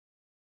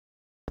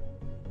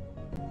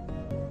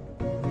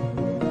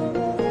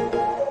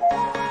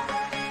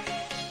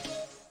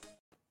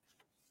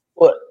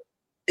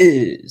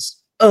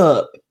Is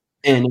up,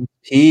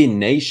 NSP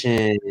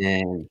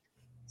Nation?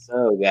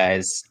 So,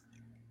 guys,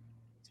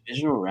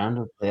 divisional round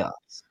of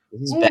playoffs.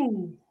 This is back.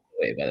 Ooh,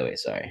 Wait, by the way,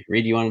 sorry.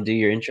 Reed, you want to do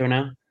your intro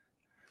now?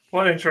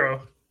 what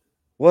intro?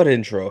 What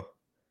intro?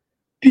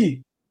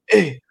 P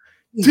A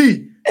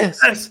T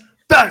S. S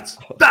bats.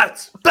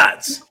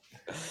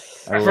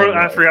 I love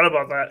I that. forgot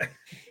about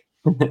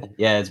that.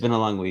 Yeah, it's been a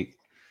long week.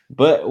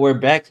 But we're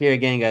back here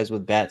again, guys,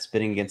 with Bat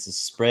spitting against the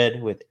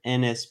spread with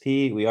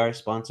NSP. We are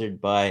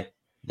sponsored by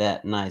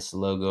that nice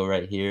logo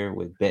right here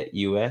with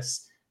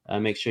BetUS.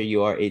 Make sure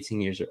you are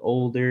 18 years or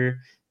older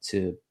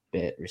to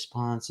bet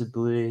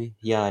responsibly.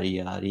 Yada,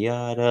 yada,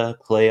 yada.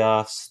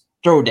 Playoffs.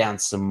 Throw down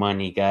some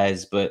money,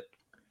 guys, but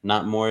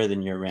not more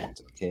than your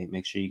rent. Okay,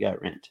 make sure you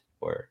got rent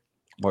or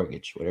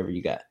mortgage, whatever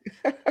you got.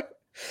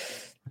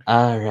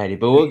 Alrighty,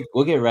 but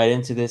we'll get right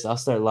into this. I'll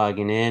start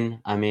logging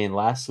in. I mean,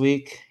 last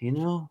week,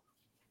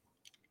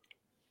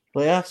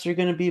 playoffs are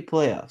gonna be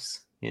playoffs.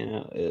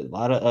 A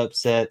lot of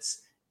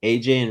upsets.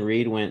 AJ and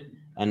Reed went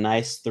a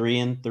nice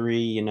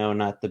 3-3.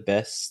 Not the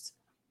best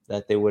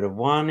that they would have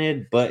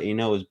wanted, but it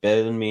was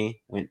better than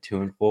me. Went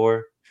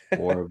 2-4.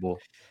 Horrible.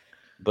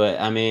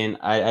 But I mean,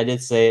 I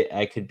did say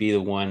I could be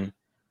the one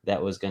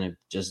that was gonna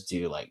just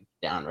do like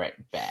downright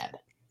bad.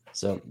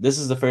 So this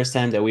is the first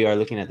time that we are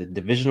looking at the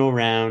divisional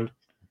round.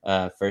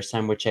 First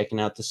time we're checking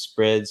out the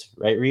spreads,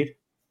 right, Reed?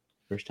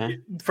 First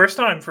time. First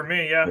time for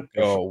me, yeah.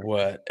 Oh,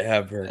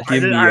 whatever. I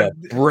Give did. me a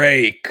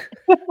break.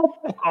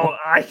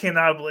 I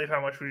cannot believe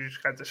how much we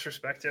just got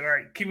disrespected. All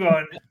right, keep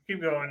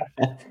going.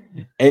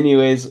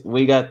 Anyways,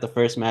 we got the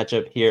first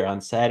matchup here on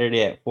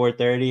Saturday at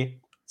 4:30.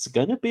 It's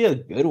gonna be a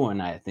good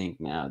one, I think.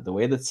 Now, the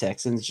way the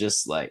Texans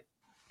just like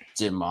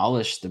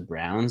demolished the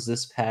Browns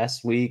this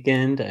past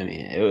weekend, I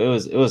mean,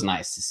 it was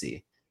nice to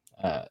see.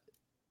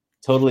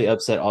 Totally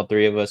upset all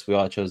three of us. We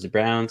all chose the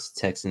Browns.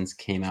 Texans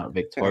came out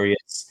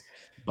victorious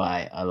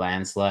by a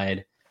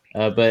landslide.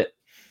 But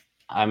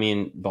I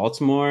mean,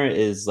 Baltimore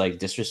is like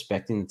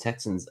disrespecting the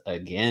Texans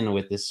again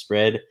with this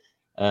spread.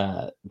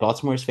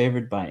 Baltimore is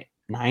favored by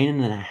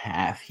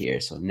 9.5 here,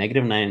 so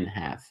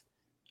 -9.5.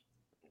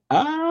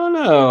 I don't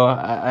know.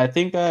 I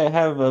think I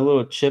have a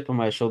little chip on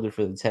my shoulder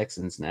for the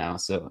Texans now,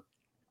 so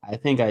I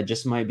think I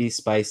just might be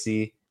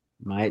spicy.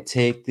 Might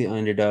take the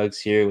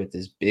underdogs here with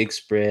this big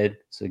spread.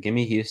 So give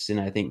me Houston.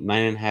 I think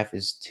 9.5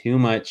 is too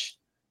much,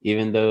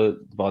 even though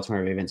the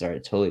Baltimore Ravens are a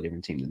totally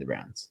different team than the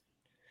Browns.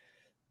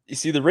 You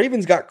see, the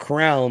Ravens got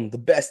crowned the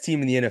best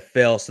team in the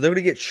NFL, so they're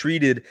going to get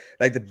treated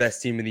like the best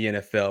team in the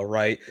NFL,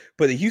 right?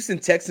 But the Houston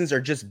Texans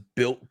are just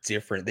built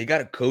different. They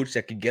got a coach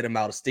that can get them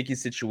out of sticky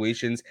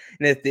situations.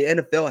 And if the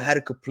NFL had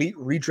a complete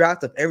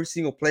redraft of every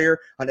single player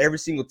on every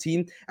single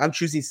team, I'm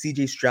choosing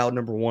CJ Stroud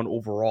number one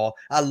overall.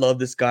 I love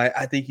this guy.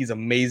 I think he's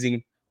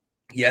amazing.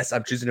 Yes,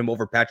 I'm choosing him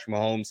over Patrick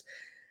Mahomes.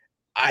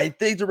 I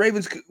think the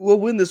Ravens will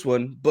win this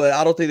one, but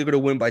I don't think they're going to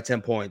win by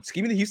 10 points.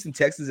 Give me the Houston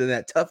Texans and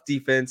that tough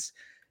defense.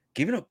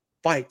 Give it a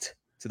fight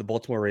to the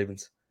Baltimore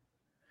Ravens.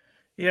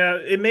 Yeah,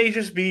 it may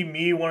just be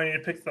me wanting to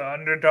pick the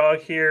underdog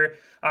here,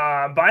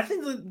 but I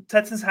think the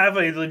Texans have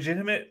a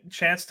legitimate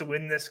chance to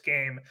win this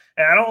game,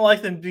 and I don't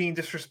like them being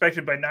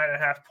disrespected by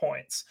 9.5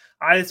 points.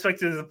 I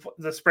expected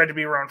the spread to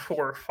be around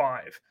 4 or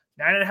 5.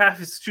 9.5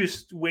 is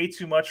just way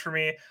too much for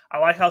me. I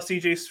like how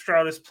CJ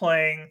Stroud is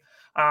playing.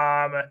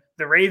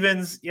 The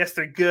Ravens, yes,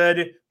 they're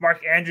good.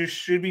 Mark Andrews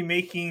should be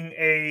making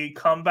a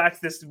comeback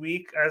this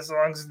week as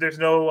long as there's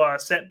no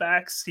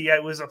setbacks. He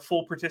was a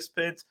full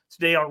participant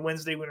today on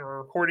Wednesday when we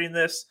were recording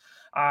this.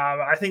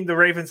 I think the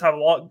Ravens have a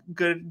lot of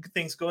good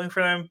things going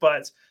for them,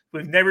 but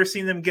we've never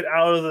seen them get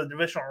out of the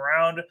divisional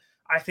round.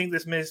 I think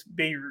this may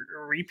be a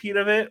repeat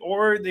of it,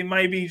 or they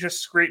might be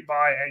just scrape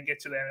by and get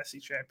to the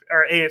NFC champion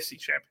or AFC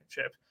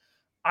championship.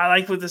 I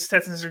like what this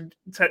Texans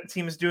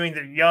team is doing.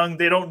 They're young.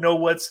 They don't know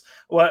what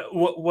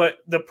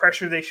the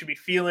pressure they should be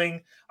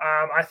feeling.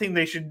 I think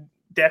they should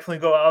definitely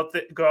go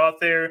out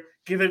there,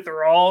 give it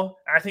their all.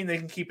 I think they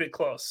can keep it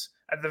close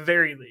at the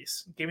very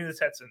least. Give me the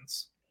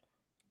Texans.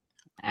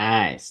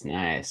 Nice,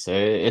 nice. So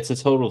it's a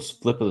total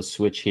flip of the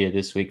switch here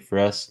this week for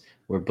us.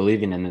 We're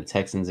believing in the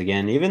Texans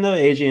again, even though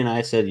AJ and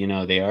I said,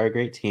 they are a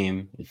great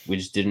team. We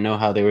just didn't know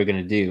how they were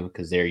going to do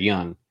because they're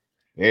young,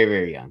 very,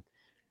 very young.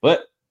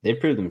 But they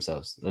proved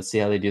themselves. Let's see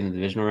how they do in the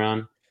divisional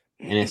round.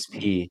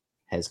 NSP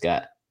has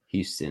got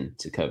Houston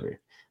to cover.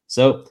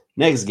 So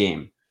next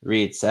game,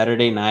 Reed,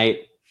 Saturday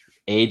night.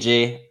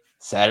 AJ,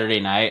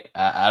 Saturday night.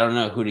 I don't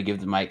know who to give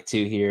the mic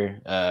to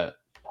here.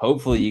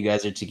 Hopefully you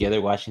guys are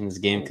together watching this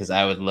game because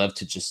I would love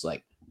to just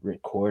like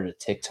record a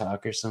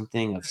TikTok or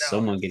something of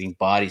someone getting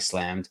body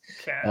slammed.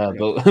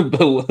 But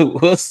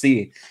we'll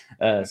see.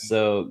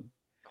 So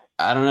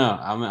I don't know.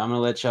 I'm gonna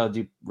let y'all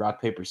do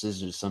rock paper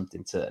scissors or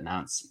something to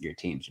announce your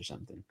teams or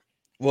something.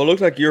 Well, it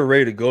looks like you're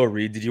ready to go,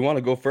 Reed. Did you want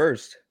to go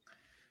first?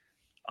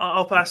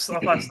 I'll pass the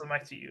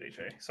mic to you,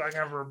 AJ, so I can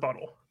have a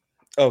rebuttal.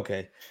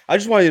 Okay. I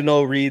just wanted to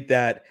know, Reed,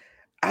 that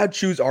I'd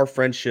choose our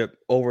friendship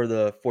over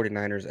the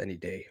 49ers any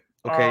day.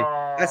 Okay.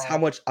 That's how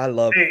much I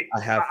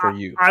have for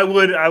you. I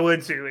would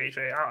too,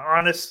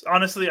 AJ.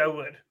 Honestly, I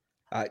would.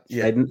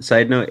 Yeah.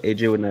 Side note: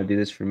 AJ would not do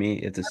this for me.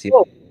 It's a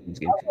Oh, Seahawks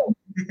game.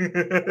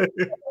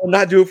 will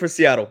not do it for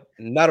Seattle,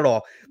 not at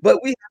all.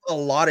 But we have a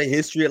lot of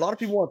history. A lot of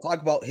people want to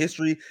talk about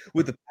history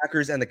with the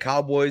Packers and the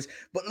Cowboys,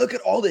 but look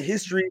at all the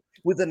history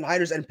with the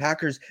Niners and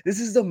Packers. This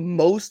is the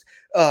most,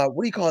 what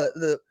do you call it?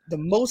 The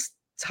most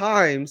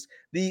times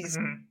these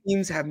Mhm.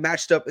 teams have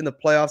matched up in the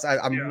playoffs.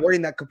 I'm Yeah.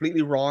 wording that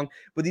completely wrong,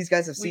 but these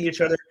guys have We seen get each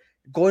ya. other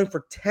going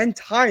for 10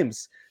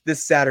 times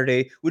this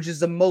Saturday, which is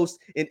the most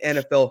in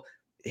NFL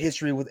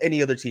history with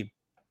any other team.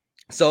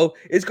 So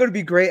it's going to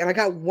be great. And I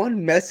got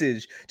one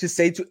message to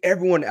say to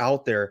everyone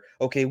out there.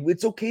 Okay.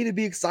 It's okay to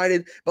be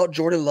excited about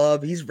Jordan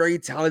Love. He's very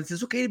talented.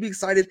 It's okay to be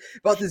excited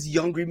about this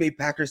young Green Bay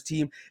Packers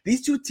team.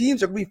 These two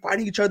teams are going to be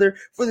fighting each other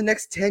for the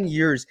next 10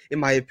 years, in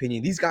my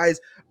opinion. These guys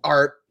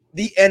are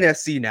the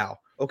NFC now.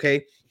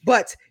 Okay.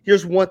 But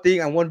here's one thing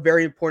and one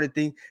very important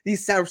thing.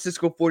 These San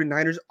Francisco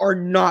 49ers are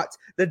not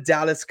the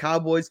Dallas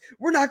Cowboys.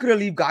 We're not going to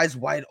leave guys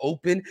wide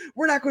open.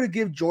 We're not going to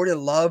give Jordan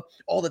Love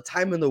all the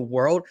time in the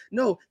world.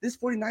 No, this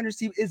 49ers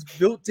team is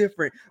built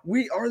different.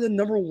 We are the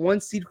number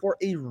one seed for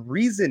a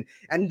reason.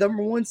 And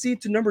number one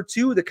seed to number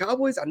two, the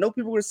Cowboys, I know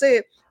people are going to say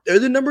it, they're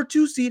the number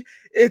two seed.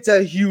 It's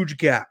a huge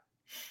gap.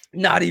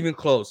 Not even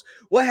close.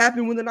 What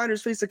happened when the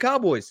Niners faced the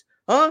Cowboys?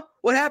 Huh?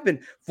 What happened?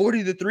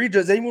 40-3.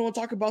 Does anyone want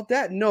to talk about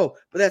that? No,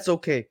 but that's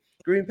okay.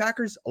 Green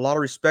Packers, a lot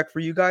of respect for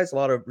you guys, a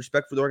lot of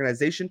respect for the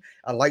organization.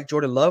 I like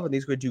Jordan Love, and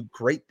he's going to do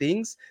great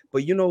things.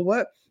 But you know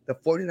what? The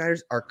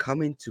 49ers are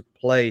coming to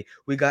play.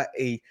 We got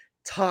a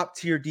top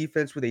tier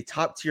defense with a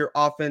top tier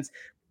offense.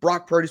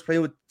 Brock Purdy's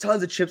playing with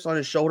tons of chips on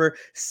his shoulder.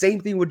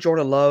 Same thing with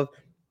Jordan Love.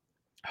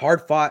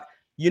 Hard fought.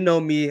 You know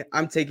me.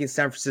 I'm taking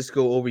San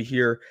Francisco over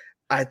here.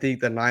 I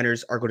think the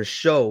Niners are going to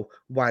show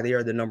why they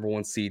are the number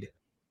one seed.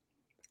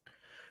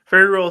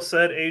 Very well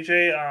said,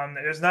 AJ.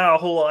 There's not a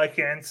whole lot I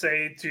can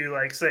say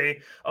to say,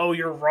 oh,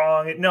 you're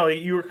wrong. No,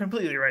 you were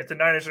completely right. The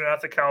Niners are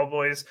not the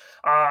Cowboys.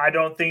 I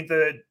don't think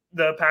that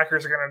the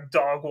Packers are going to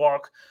dog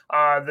walk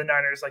the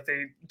Niners like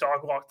they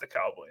dog walk the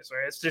Cowboys.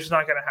 Right? It's just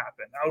not going to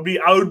happen.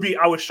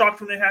 I was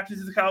shocked when it happened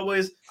to the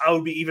Cowboys. I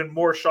would be even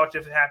more shocked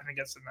if it happened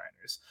against the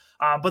Niners.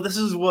 But this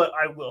is what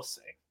I will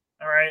say.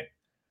 All right,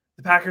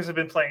 the Packers have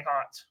been playing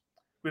hot.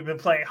 We've been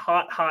playing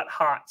hot, hot,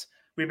 hot.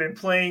 We've been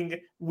playing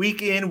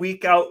week in,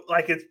 week out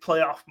like it's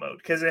playoff mode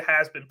because it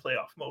has been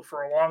playoff mode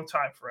for a long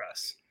time for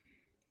us.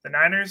 The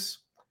Niners,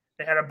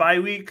 they had a bye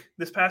week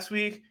this past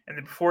week, and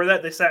then before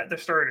that, they sat their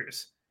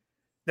starters.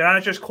 They're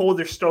not just cold,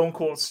 they're stone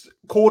cold.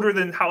 Colder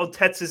than how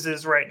Texas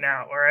is right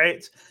now, all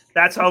right?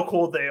 That's how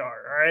cold they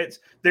are, all right?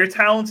 They're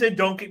talented,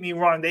 don't get me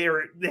wrong. They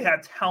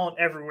have talent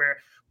everywhere.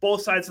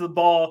 Both sides of the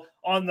ball,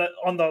 on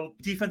the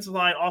defensive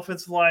line,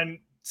 offensive line,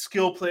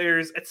 skill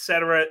players,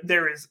 etc.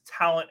 There is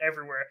talent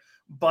everywhere.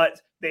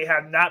 But they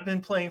have not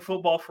been playing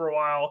football for a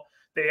while.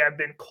 They have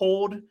been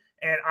cold,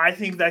 and I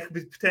think that could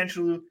be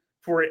potential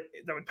for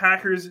the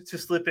Packers to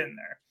slip in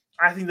there.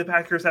 I think the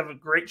Packers have a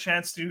great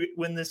chance to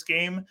win this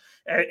game.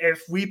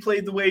 If we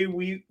played the way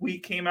we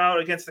came out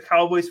against the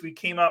Cowboys, we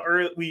came out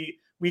early,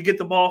 we get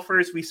the ball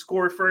first, we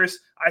score first.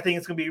 I think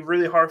it's going to be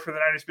really hard for the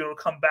Niners to be able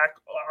to come back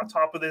on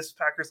top of this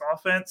Packers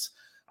offense.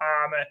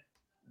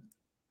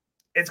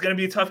 It's going to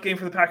be a tough game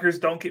for the Packers.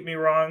 Don't get me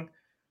wrong.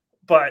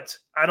 But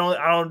I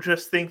don't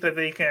just think that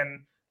they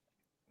can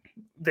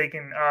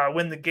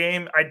win the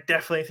game. I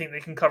definitely think they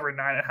can cover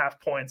 9.5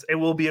 points. It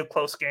will be a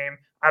close game.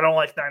 I don't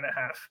like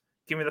 9.5.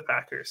 Give me the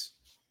Packers.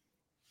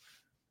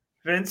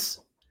 Vince,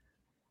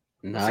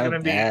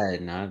 Not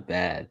bad, not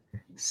bad.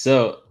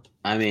 So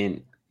I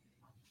mean,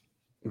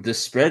 the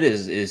spread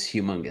is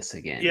humongous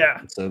again.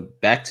 Yeah. So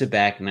back to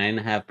back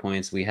 9.5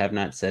 points. We have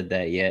not said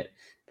that yet,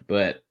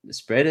 but the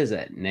spread is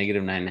at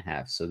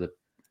 -9.5. So the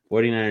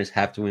 49ers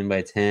have to win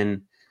by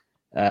 10.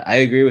 I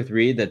agree with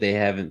Reed that they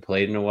haven't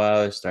played in a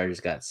while. Starters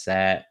got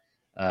sat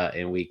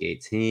in week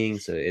 18.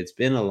 So it's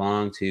been a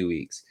long 2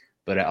 weeks.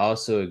 But I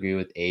also agree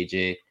with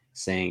AJ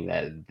saying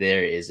that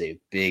there is a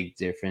big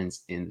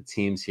difference in the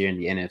teams here in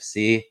the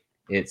NFC.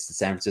 It's the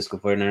San Francisco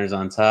 49ers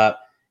on top.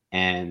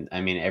 And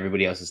I mean,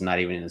 everybody else is not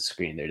even in the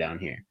screen. They're down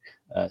here.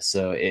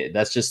 So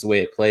that's just the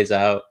way it plays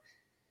out.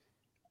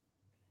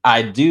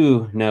 I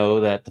do know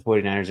that the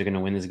 49ers are going to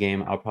win this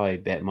game. I'll probably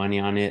bet money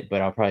on it, but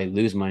I'll probably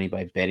lose money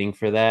by betting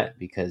for that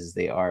because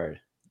they are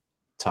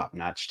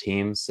top-notch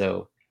team.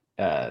 So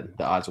the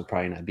odds will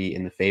probably not be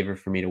in the favor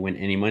for me to win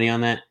any money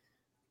on that.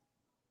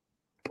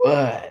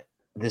 But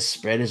this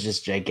spread is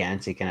just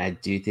gigantic, and I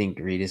do think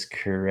Reed is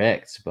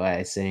correct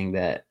by saying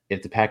that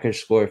if the Packers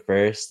score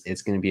first,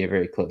 it's going to be a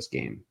very close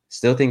game.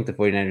 Still think the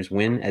 49ers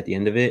win at the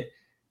end of it.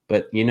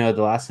 But, the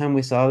last time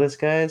we saw this,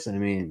 guys, I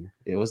mean,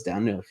 it was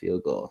down to a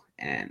field goal.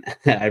 And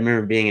I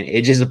remember being in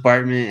AJ's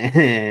apartment,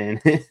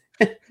 and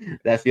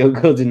that field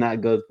goal did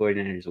not go the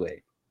 49ers'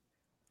 way.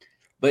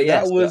 But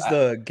yeah, that was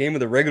the game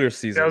of the regular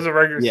season. That was a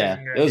regular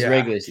season game. It was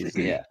regular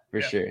season,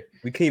 for sure.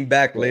 We came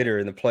back later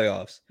in the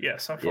playoffs.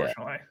 Yes,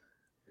 unfortunately.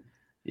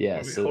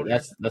 Yeah, so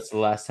that's the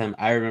last time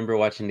I remember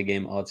watching the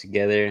game all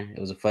together. It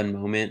was a fun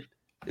moment.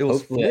 It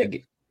was flipped,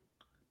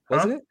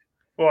 wasn't it?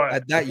 What?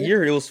 At that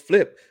year, it was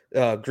flipped.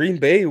 Green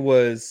Bay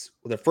was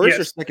the first or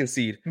Yes. second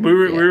seed, We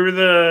were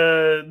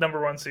the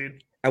number 1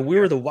 seed. and we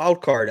were the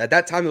wild card. At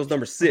that time, it was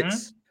number 6,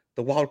 Mhm.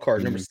 the wild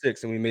card, number Mhm.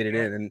 6, and we made it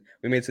in, and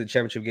we made it to the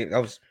championship game.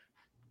 That was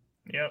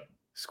Yep.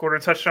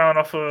 Scored a touchdown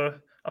off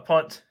a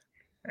punt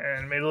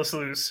and made us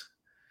lose.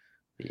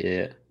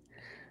 Yeah.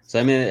 So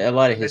I mean, a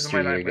lot of These are my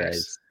history here,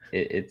 nightmares.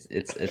 guys.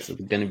 It's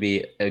going to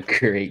be a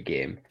great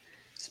game.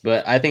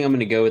 But I think I'm going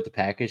to go with the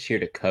Packers here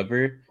to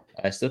cover.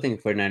 I still think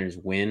the 49ers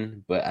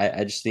win, but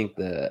I just think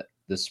the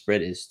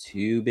spread is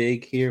too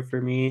big here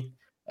for me.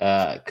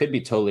 Could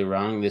be totally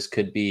wrong. This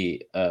could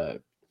be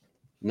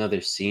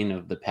another scene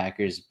of the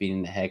Packers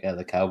beating the heck out of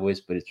the Cowboys,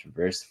 but it's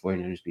reversed. The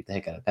 49ers beat the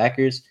heck out of the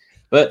Packers.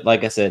 But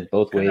like I said,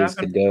 both Could ways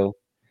happen. could go.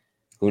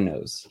 Who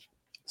knows?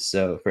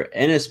 So for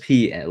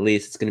NSP, at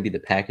least, it's going to be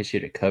the Packers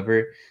here to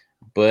cover.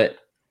 But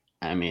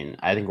I mean,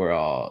 I think we're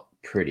all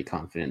pretty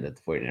confident that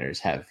the 49ers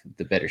have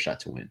the better shot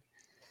to win.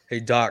 Hey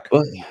Doc.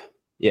 But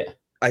yeah.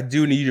 I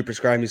do need you to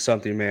prescribe me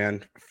something,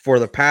 man. For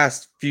the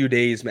past few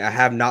days, man, I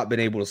have not been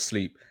able to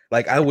sleep.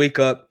 Like I wake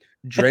up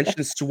drenched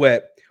in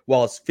sweat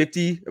while it's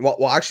 50,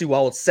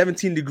 while it's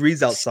 17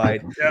 degrees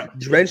outside, Yeah.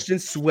 drenched in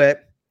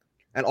sweat,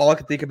 and all I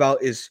can think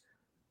about is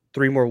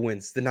 3 more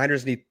wins. The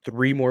Niners need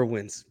 3 more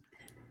wins.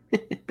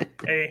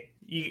 Hey,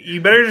 you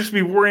better just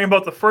be worrying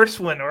about the first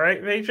win, all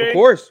right, AJ? Of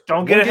course. Don't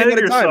One get ahead game of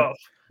at a time. yourself.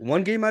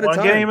 One game at a One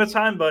time. game at a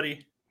time,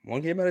 buddy.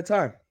 One game at a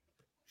time.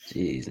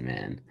 Jeez,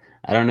 man.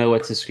 I don't know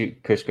what to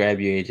prescribe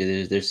you,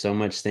 AJ. There's so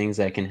much things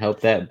that can help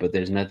that, but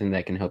there's nothing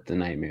that can help the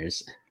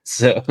nightmares.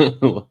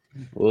 So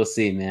we'll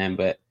see, man.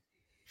 But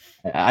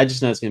I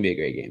just know it's gonna be a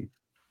great game.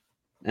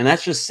 And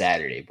that's just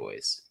Saturday,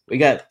 boys. We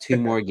got 2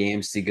 more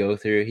games to go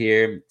through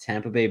here.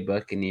 Tampa Bay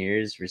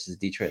Buccaneers versus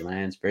Detroit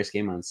Lions. First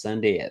game on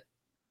Sunday at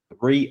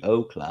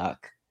 3:00.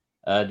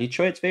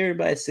 Detroit's favored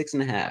by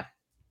 6.5.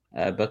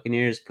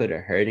 Buccaneers put a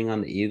hurting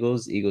on the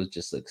Eagles. Eagles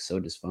just looked so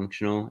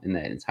dysfunctional in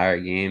that entire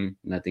game.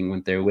 Nothing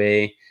went their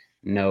way.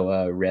 No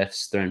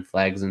refs throwing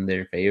flags in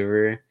their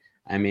favor.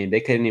 I mean,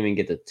 they couldn't even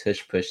get the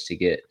tush push to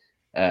get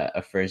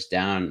a first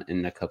down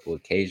in a couple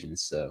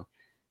occasions. So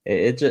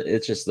it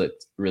just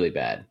looked really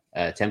bad.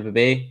 Tampa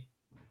Bay,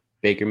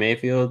 Baker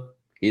Mayfield,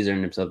 he's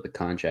earned himself the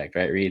contract,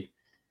 right, Reed?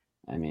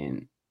 I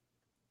mean,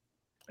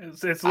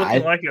 it's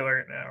looking like it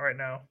right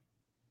now.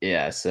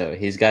 Yeah, so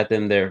he's got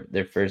them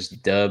their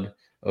first dub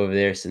over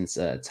there since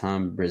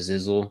Tom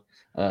Brazizel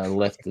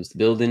left this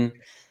building.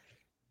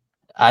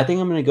 I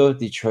think I'm going to go with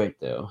Detroit,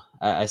 though.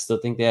 I still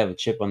think they have a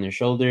chip on their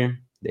shoulder.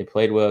 They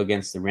played well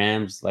against the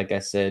Rams. Like I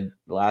said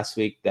last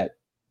week,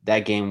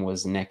 that game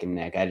was neck and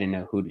neck. I didn't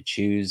know who to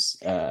choose.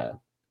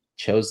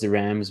 Chose the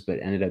Rams, but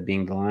ended up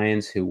being the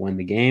Lions who won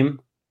the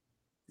game.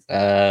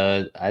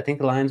 I think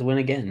the Lions win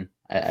again.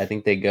 I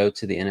think they go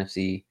to the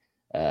NFC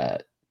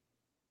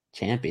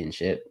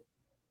championship,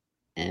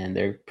 and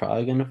they're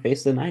probably going to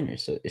face the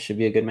Niners. So it should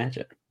be a good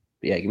matchup.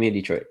 But yeah, give me a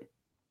Detroit.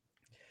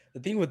 The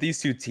thing with these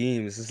two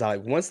teams is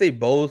like once they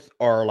both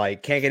are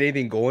like can't get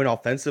anything going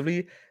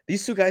offensively,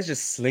 these two guys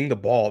just sling the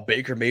ball.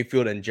 Baker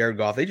Mayfield and Jared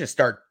Goff, they just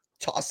start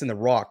tossing the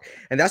rock,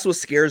 and that's what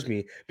scares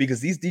me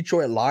because these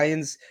Detroit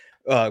Lions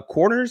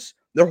corners,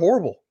 they're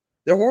horrible.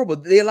 They're horrible.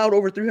 They allowed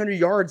over 300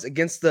 yards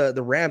against the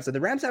Rams, and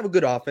the Rams have a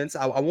good offense.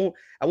 I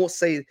won't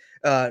say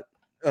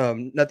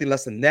nothing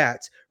less than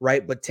that,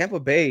 right? But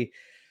Tampa Bay,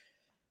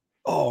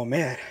 oh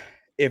man,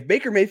 if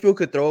Baker Mayfield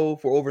could throw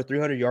for over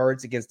 300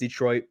 yards against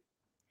Detroit,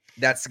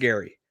 that's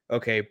scary.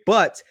 Okay.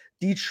 But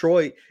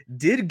Detroit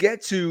did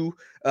get to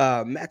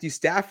Matthew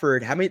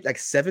Stafford, how many, like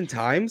 7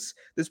 times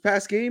this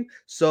past game.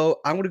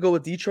 So I'm going to go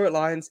with Detroit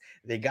Lions.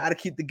 They got to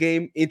keep the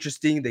game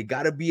interesting. They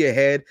got to be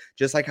ahead,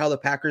 just like how the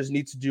Packers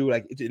need to do.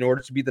 Like in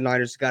order to beat the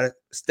Niners, got to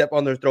step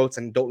on their throats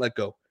and don't let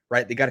go,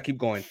 right? They got to keep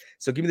going.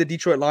 So give me the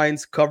Detroit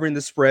Lions covering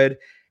the spread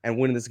and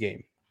winning this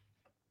game.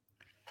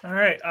 All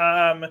right.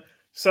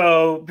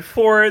 So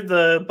before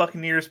the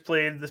Buccaneers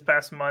played this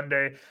past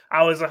Monday,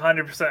 I was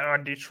 100%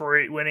 on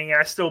Detroit winning.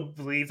 I still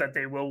believe that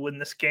they will win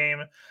this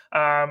game.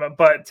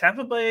 But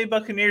Tampa Bay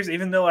Buccaneers,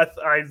 even though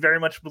I very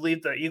much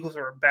believe the Eagles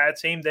are a bad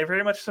team, they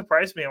very much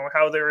surprised me on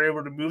how they were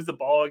able to move the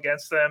ball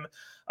against them,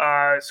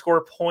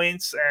 score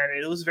points,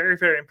 and it was very,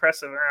 very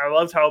impressive. And I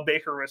loved how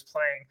Baker was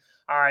playing.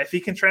 If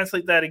he can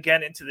translate that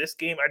again into this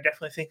game, I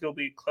definitely think it'll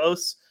be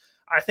close.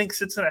 I think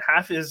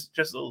 6.5 is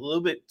just a little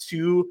bit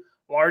too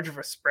large of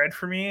a spread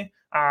for me.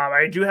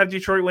 I do have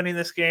Detroit winning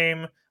this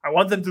game. I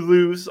want them to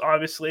lose,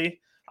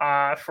 obviously,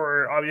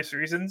 for obvious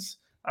reasons.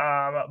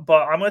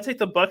 But I'm going to take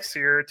the Bucs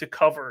here to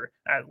cover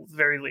at the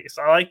very least.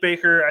 I like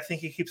Baker. I think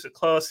he keeps it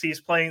close.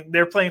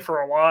 They're playing for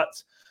a lot,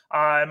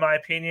 in my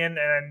opinion.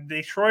 And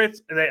Detroit,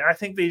 I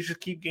think they just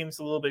keep games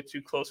a little bit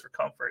too close for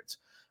comfort.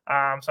 So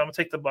I'm going to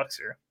take the Bucs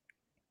here.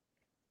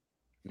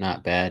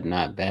 Not bad,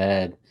 not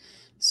bad.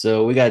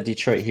 So we got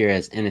Detroit here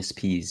as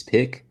NSP's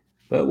pick.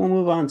 But we'll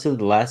move on to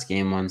the last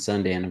game on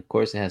Sunday, and of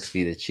course it has to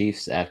be the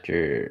Chiefs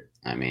after,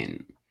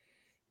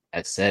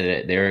 I said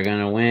it, they were going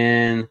to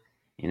win.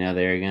 You know,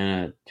 they were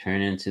going to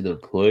turn into the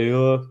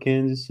playoff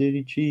Kansas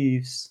City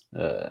Chiefs.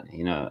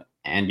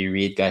 Andy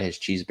Reid got his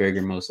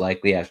cheeseburger most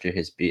likely after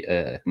his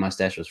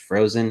mustache was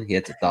frozen. He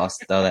had to thaw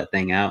that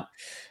thing out.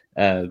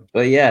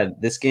 But yeah,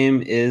 this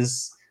game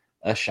is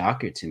a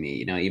shocker to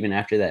me. Even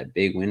after that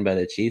big win by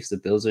the Chiefs, the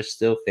Bills are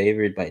still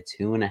favored by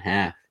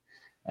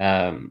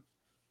 2.5.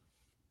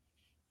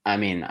 I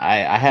mean,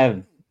 I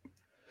have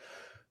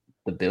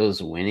the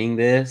Bills winning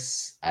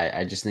this.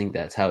 I just think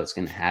that's how it's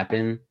going to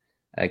happen.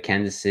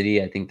 Kansas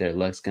City, I think their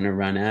luck's going to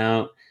run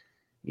out.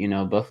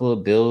 Buffalo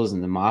Bills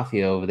and the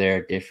Mafia over there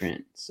are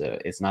different. So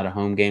it's not a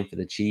home game for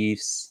the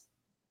Chiefs.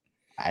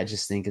 I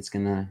just think it's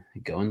going to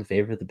go in the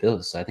favor of the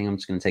Bills. So I think I'm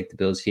just going to take the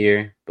Bills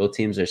here. Both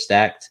teams are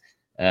stacked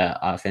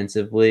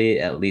offensively,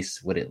 at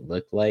least what it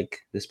looked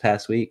like this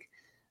past week.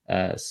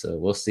 So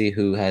we'll see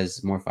who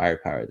has more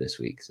firepower this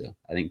week. So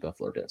I think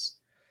Buffalo does.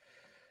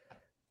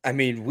 I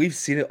mean, we've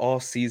seen it all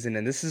season,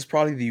 and this is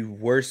probably the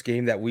worst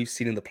game that we've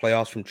seen in the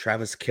playoffs from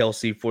Travis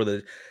Kelce for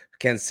the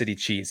Kansas City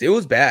Chiefs. It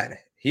was bad.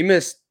 He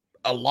missed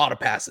a lot of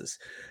passes.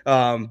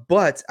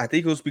 But I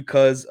think it was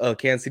because of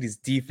Kansas City's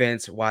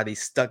defense, why they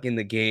stuck in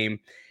the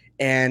game.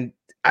 And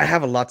I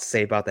have a lot to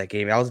say about that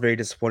game. I was very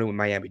disappointed with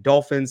Miami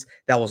Dolphins.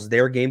 That was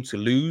their game to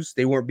lose.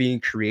 They weren't being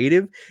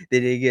creative.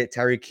 They didn't get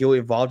Tyreek Hill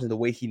involved in the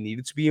way he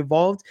needed to be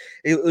involved.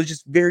 It was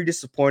just very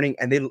disappointing,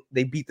 and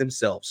they beat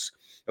themselves.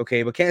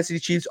 Okay, but Kansas City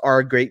Chiefs are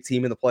a great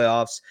team in the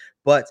playoffs.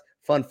 But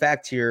fun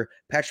fact here,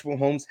 Patrick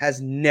Mahomes has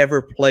never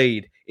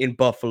played in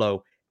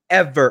Buffalo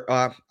ever.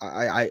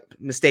 I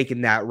mistaken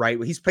that, right?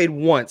 He's played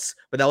once,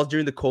 but that was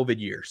during the COVID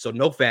year. So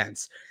no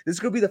fans. This is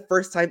going to be the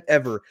first time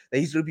ever that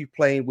he's going to be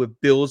playing with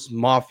Bills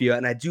Mafia.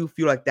 And I do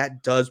feel like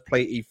that does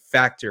play a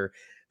factor.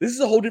 This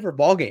is a whole different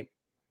ballgame.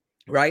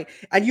 Right.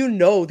 And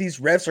these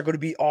refs are going to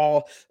be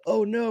all,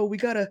 oh no, we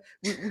gotta,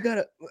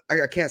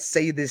 I can't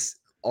say this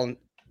on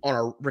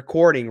a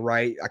recording,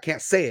 right? I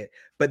can't say it,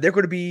 but they're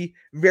going to be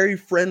very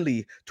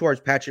friendly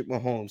towards Patrick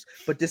Mahomes.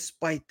 But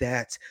despite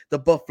that, the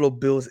Buffalo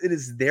Bills, it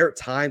is their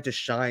time to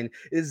shine.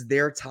 It is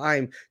their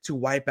time to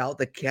wipe out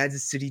the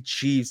Kansas City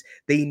Chiefs.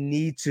 They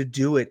need to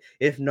do it.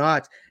 If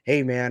not,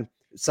 hey man,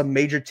 some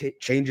major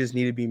changes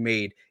need to be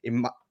made.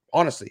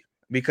 Honestly,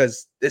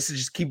 because this is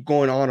just keep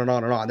going on and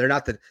on and on. They're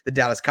not the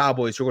Dallas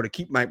Cowboys who are going to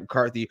keep Mike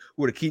McCarthy,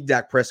 who are going to keep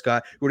Dak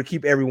Prescott, who are going to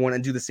keep everyone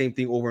and do the same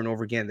thing over and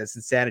over again. That's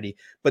insanity.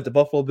 But the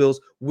Buffalo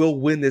Bills will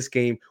win this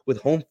game with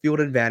home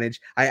field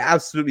advantage. I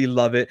absolutely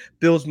love it.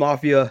 Bills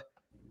Mafia,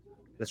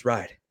 let's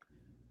ride.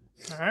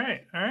 All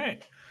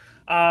right.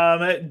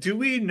 Do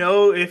we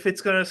know if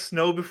it's going to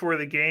snow before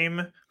the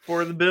game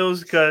for the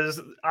Bills? Because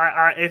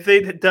if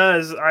it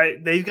does,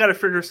 they've got to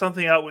figure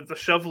something out with the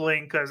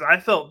shoveling. Because I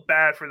felt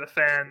bad for the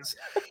fans.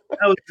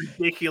 That was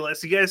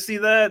ridiculous. You guys see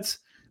that?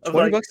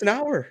 $20 an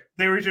hour.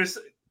 They were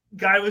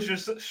guy was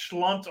just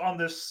slumped on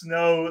the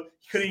snow.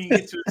 He couldn't even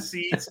get to his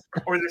seats.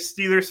 Or the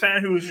Steelers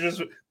fan who was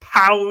just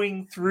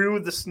powering through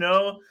the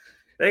snow.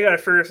 They got to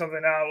figure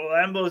something out.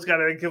 Lambeau's got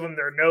to give them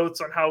their notes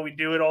on how we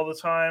do it all the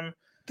time.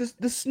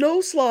 The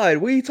snow slide.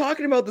 What are you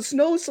talking about? The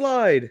snow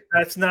slide.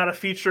 That's not a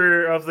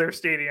feature of their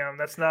stadium.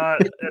 That's not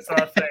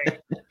a thing.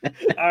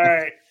 All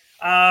right.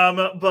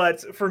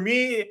 But for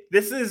me,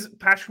 this is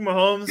Patrick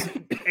Mahomes.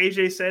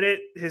 AJ said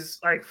it, his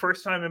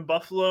first time in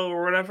Buffalo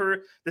or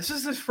whatever. This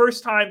is his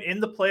first time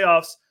in the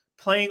playoffs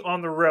playing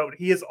on the road.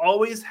 He has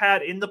always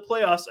had in the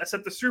playoffs,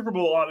 except the Super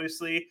Bowl,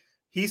 obviously.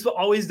 He's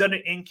always done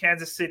it in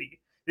Kansas City.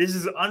 This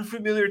is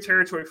unfamiliar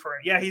territory for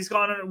him. Yeah, he's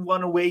gone and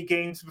won away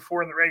games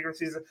before in the regular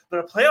season,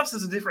 but the playoffs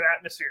is a different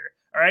atmosphere.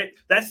 All right,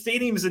 that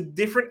stadium is a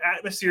different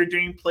atmosphere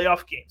during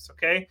playoff games.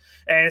 Okay,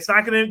 and it's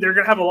not gonna. They're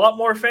gonna have a lot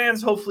more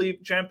fans, hopefully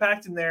jam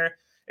packed in there,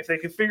 if they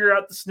can figure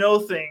out the snow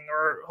thing,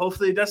 or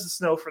hopefully it doesn't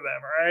snow for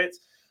them. All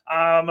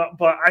right,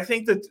 but I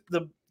think that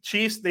the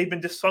Chiefs, they've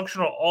been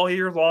dysfunctional all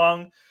year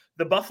long.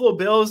 The Buffalo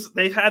Bills,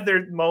 they've had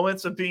their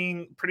moments of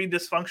being pretty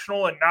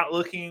dysfunctional and not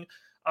looking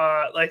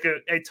like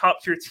a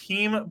top tier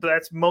team, but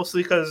that's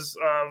mostly because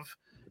of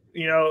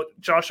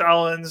Josh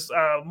Allen's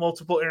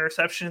multiple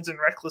interceptions and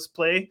reckless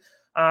play.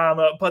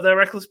 But that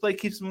reckless play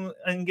keeps them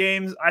in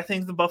games. I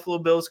think the Buffalo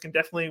Bills can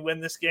definitely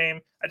win this game.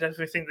 I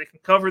definitely think they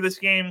can cover this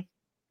game.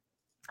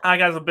 I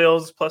got the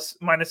Bills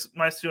minus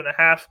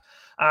 2.5.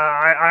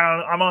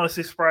 I'm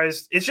honestly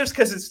surprised. It's just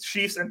because it's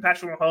Chiefs and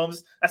Patrick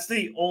Mahomes. That's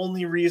the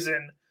only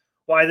reason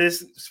why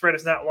this spread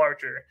is not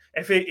larger.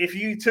 If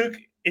you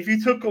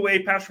took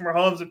away Patrick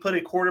Mahomes and put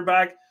a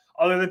quarterback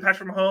other than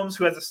Patrick Mahomes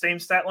who has the same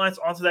stat lines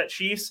onto that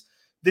Chiefs,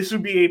 this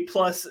would be a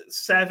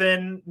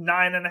 +7,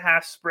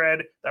 9.5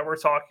 spread that we're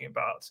talking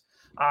about.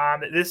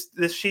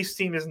 This Chiefs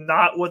team is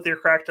not what they're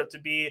cracked up to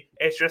be.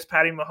 It's just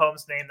Patty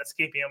Mahomes' name that's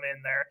keeping them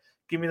in there.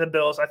 Give me the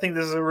Bills. I think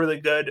this is a really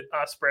good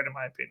spread in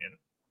my opinion.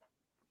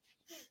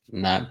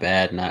 Not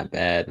bad, not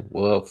bad.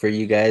 Well, for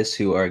you guys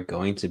who are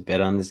going to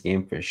bet on this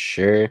game for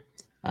sure,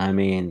 I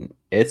mean,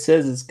 it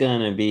says it's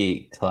going to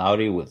be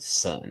cloudy with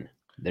sun.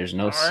 There's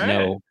no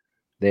snow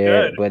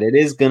there, Good. But it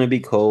is going to be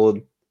cold.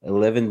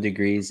 11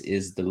 degrees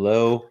is the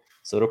low,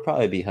 so it'll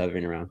probably be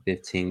hovering around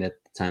 15 at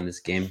the time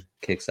this game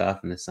kicks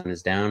off and the sun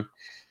is down.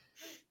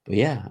 But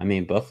yeah, I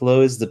mean,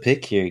 Buffalo is the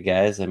pick here,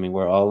 guys. I mean,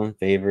 we're all in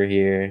favor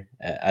here.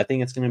 I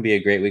think it's going to be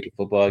a great week of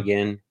football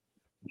again.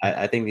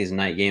 I think these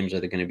night games are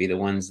going to be the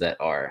ones that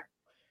are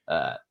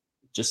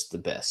just the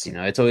best.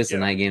 It's always the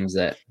night games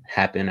that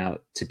happen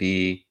out to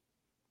be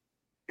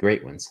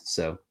great ones.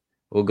 So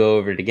we'll go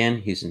over it again.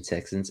 Houston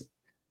Texans.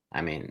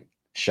 I mean,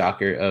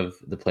 shocker of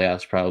the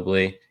playoffs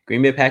probably.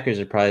 Green Bay Packers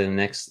are probably the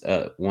next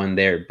one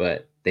there,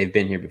 but they've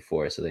been here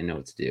before, so they know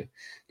what to do.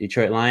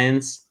 Detroit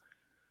Lions.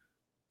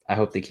 I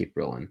hope they keep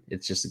rolling.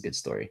 It's just a good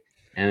story.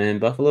 And then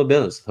Buffalo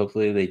Bills.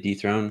 Hopefully they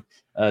dethrone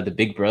the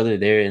big brother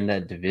there in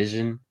that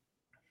division.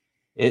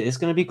 It's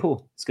going to be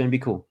cool. It's going to be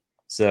cool.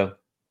 So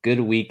good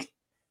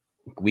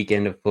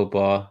weekend of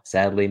football.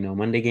 Sadly, no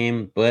Monday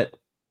game, but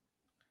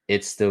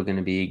it's still going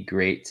to be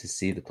great to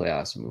see the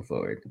playoffs move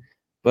forward.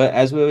 But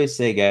as we always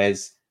say,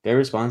 guys, bet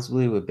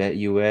responsibly with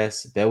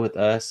BetUS. Bet with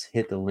us.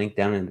 Hit the link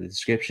down in the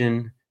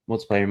description.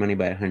 Multiply your money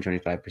by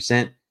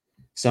 125%.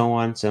 So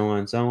on, so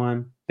on, so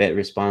on. Bet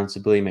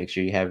responsibly. Make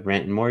sure you have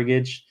rent and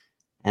mortgage.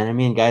 And I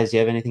mean, guys, do you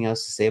have anything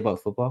else to say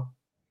about football?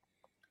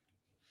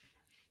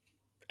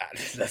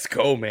 Let's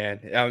go, man.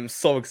 I'm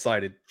so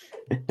excited.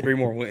 3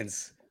 more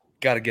wins.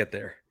 Got to get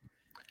there.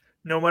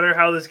 No matter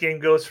how this game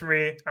goes for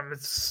me, I'm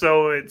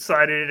so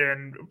excited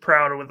and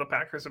proud of what the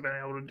Packers have been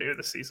able to do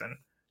this season.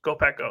 Go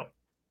Pack, go.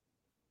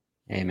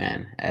 Hey,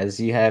 man, as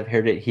you have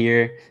heard it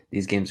here,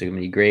 these games are going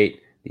to be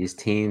great. These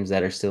teams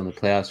that are still in the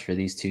playoffs for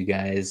these two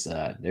guys,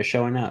 they're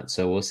showing out.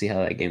 So we'll see how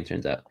that game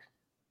turns out.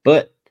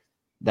 But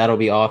that'll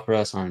be all for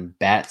us on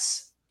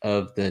bats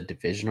of the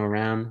divisional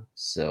round.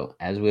 So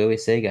as we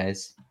always say,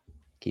 guys,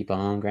 keep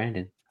on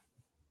grinding.